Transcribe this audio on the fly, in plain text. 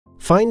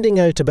Finding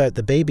out about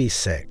the baby's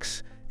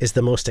sex is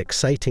the most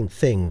exciting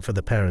thing for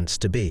the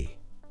parents-to-be.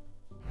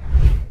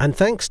 And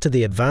thanks to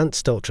the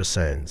advanced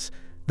ultrasounds,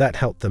 that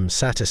helped them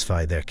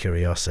satisfy their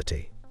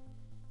curiosity.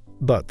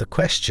 But the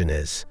question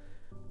is,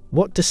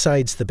 what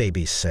decides the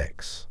baby's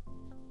sex?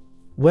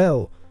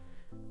 Well,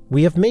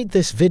 we have made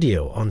this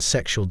video on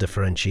sexual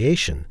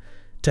differentiation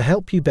to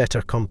help you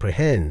better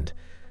comprehend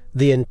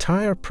the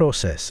entire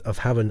process of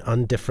how an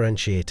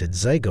undifferentiated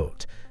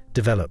zygote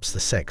develops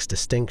the sex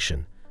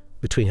distinction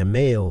between a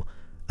male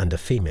and a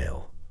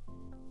female.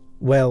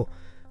 Well,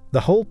 the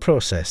whole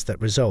process that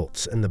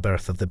results in the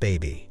birth of the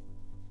baby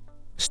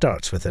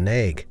starts with an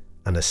egg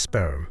and a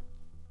sperm.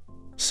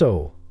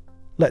 So,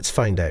 let's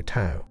find out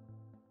how.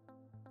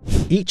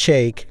 Each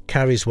egg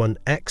carries one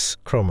X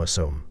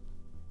chromosome,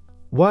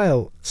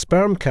 while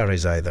sperm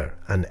carries either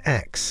an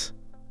X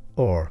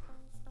or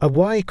a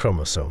Y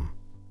chromosome.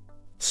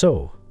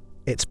 So,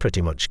 it's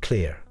pretty much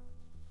clear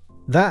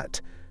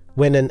that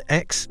when an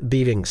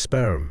X-bearing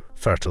sperm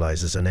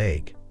fertilizes an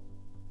egg,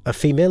 a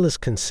female is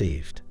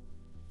conceived.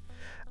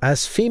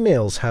 As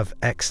females have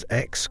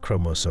XX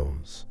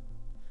chromosomes,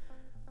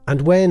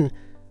 and when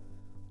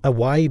a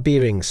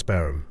Y-bearing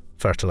sperm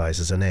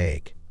fertilizes an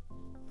egg,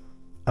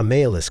 a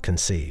male is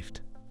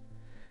conceived,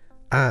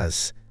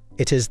 as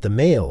it is the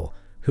male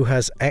who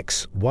has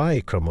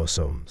XY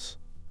chromosomes.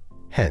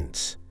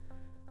 Hence,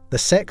 the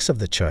sex of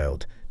the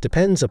child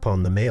depends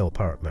upon the male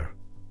partner,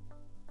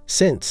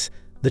 since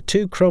the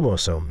two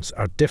chromosomes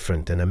are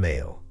different in a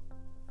male.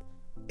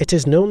 It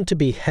is known to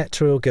be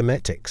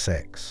heterogametic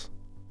sex,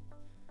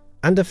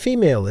 and a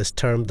female is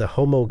termed the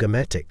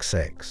homogametic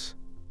sex,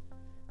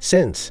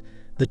 since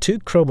the two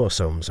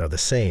chromosomes are the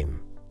same.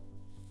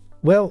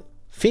 Well,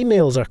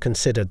 females are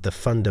considered the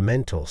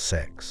fundamental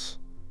sex.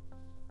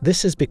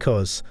 This is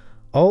because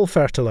all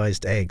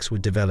fertilized eggs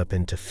would develop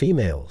into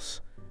females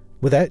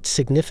without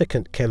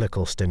significant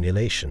chemical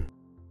stimulation.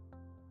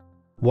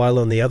 While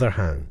on the other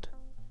hand,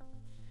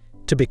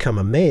 to become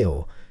a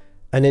male,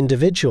 an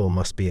individual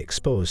must be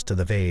exposed to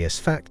the various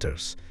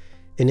factors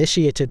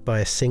initiated by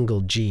a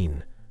single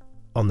gene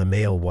on the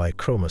male Y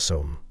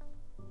chromosome,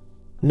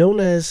 known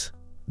as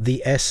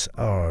the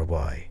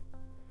SRY,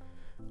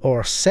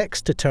 or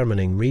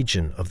sex-determining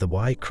region of the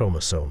Y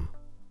chromosome.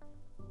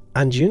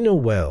 And you know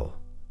well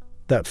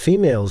that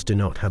females do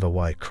not have a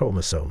Y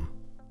chromosome,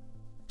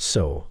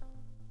 so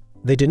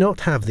they do not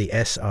have the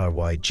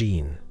SRY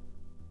gene.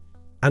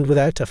 And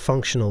without a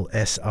functional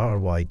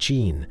SRY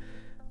gene,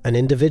 an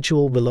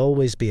individual will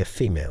always be a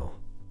female.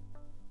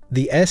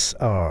 The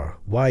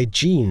SRY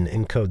gene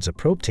encodes a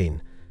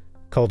protein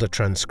called a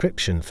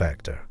transcription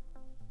factor,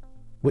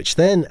 which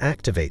then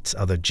activates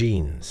other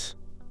genes.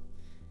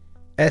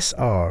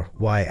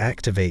 SRY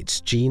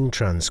activates gene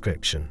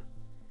transcription,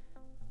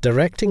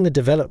 directing the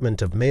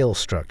development of male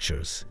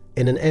structures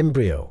in an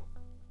embryo,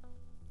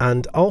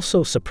 and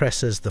also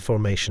suppresses the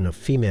formation of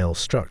female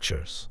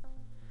structures.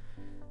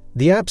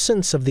 The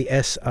absence of the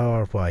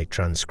SRY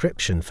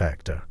transcription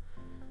factor,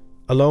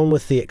 along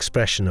with the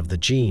expression of the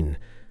gene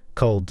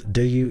called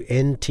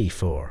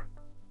DUNT4,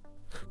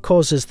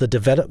 causes the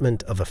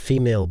development of a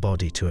female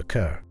body to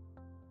occur.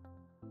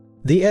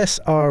 The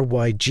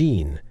SRY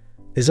gene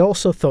is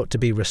also thought to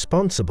be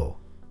responsible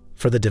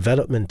for the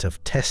development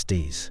of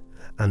testes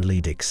and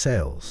Leydig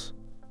cells,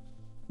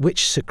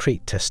 which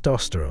secrete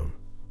testosterone,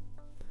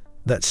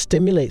 that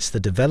stimulates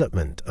the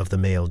development of the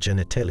male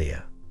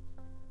genitalia,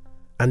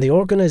 and the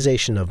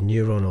organization of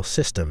neuronal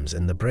systems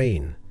in the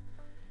brain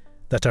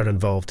that are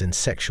involved in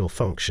sexual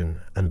function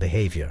and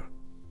behavior.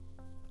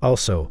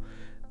 Also,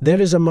 there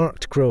is a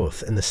marked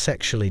growth in the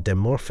sexually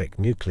dimorphic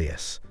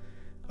nucleus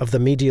of the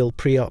medial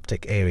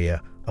preoptic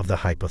area of the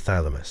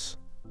hypothalamus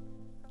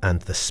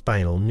and the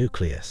spinal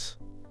nucleus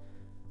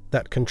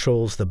that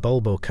controls the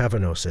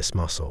bulbocavernosus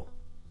muscle.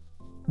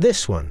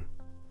 This one,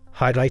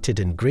 highlighted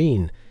in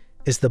green,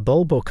 is the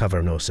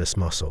bulbocavernosus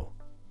muscle.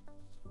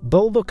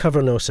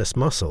 Bulbocavernosus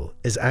muscle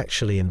is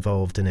actually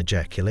involved in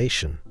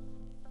ejaculation.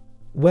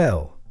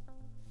 Well,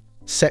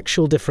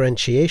 sexual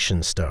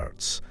differentiation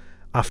starts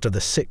after the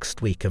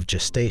 6th week of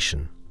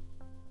gestation.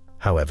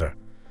 However,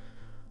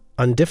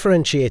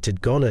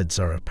 undifferentiated gonads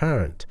are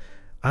apparent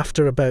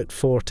after about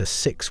 4 to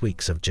 6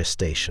 weeks of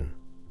gestation.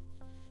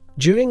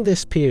 During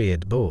this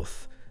period,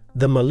 both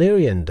the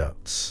Müllerian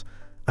ducts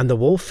and the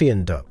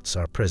Wolffian ducts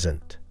are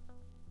present.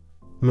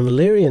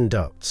 Müllerian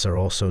ducts are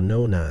also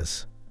known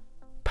as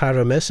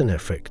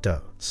paramesonephric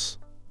ducts,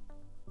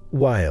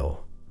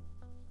 while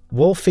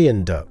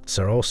Wolffian ducts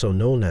are also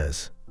known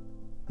as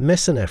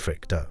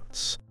mesonephric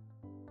ducts.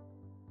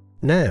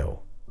 Now,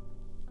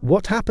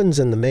 what happens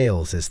in the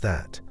males is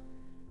that,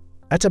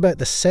 at about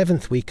the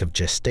 7th week of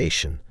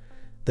gestation,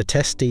 the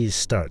testes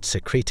start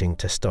secreting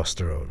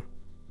testosterone.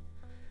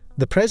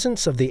 The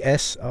presence of the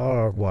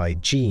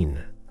SRY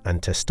gene and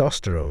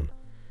testosterone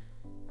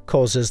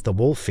causes the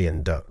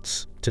Wolffian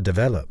ducts to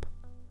develop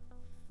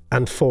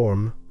and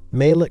form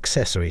male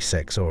accessory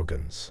sex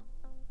organs,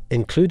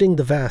 including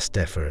the vas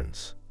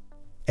deferens,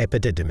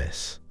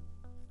 epididymis,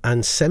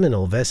 and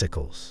seminal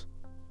vesicles.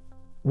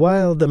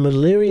 while the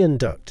Müllerian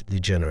duct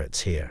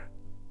degenerates here.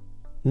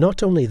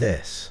 Not only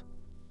this,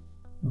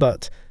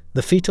 but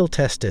the fetal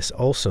testis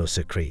also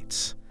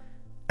secretes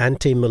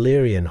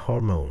anti-Müllerian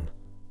hormone,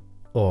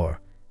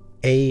 or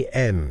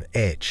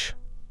AMH,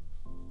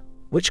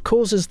 which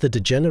causes the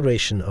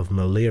degeneration of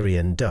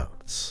Müllerian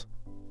ducts,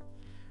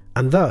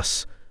 and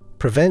thus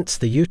prevents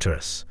the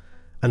uterus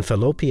and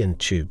fallopian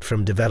tube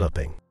from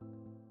developing.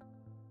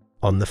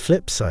 On the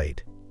flip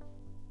side,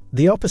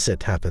 the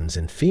opposite happens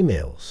in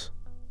females.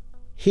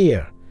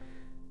 Here,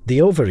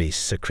 the ovaries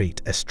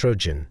secrete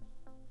estrogen,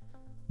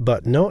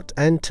 but not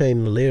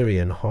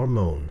anti-Müllerian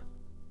hormone,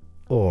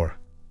 or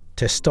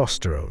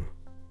testosterone.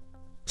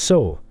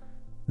 So,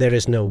 there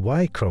is no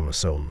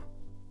Y-chromosome.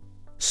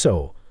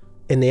 So,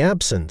 in the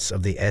absence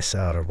of the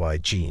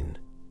SRY gene,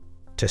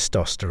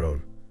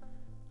 testosterone,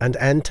 and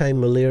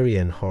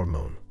anti-Müllerian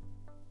hormone,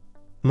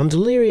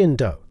 Müllerian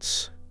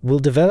ducts will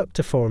develop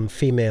to form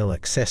female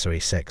accessory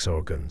sex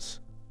organs,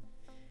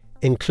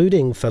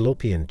 including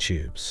fallopian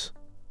tubes,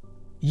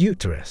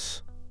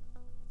 uterus,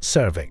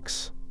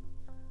 cervix,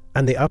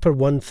 and the upper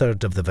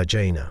one-third of the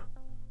vagina,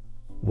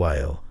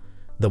 while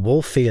the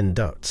Wolffian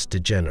ducts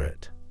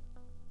degenerate.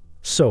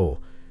 So,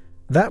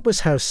 that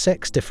was how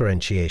sex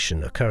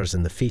differentiation occurs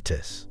in the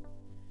fetus.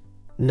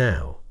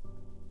 Now,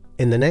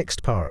 in the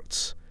next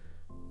parts,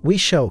 we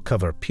shall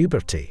cover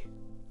puberty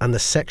and the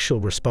sexual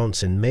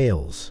response in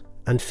males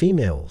and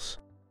females.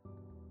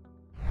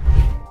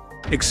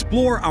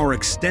 Explore our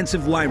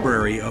extensive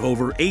library of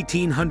over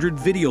 1,800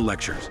 video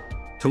lectures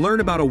to learn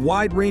about a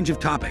wide range of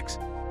topics.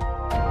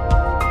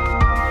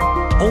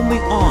 Only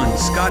on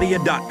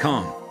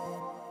sqadia.com.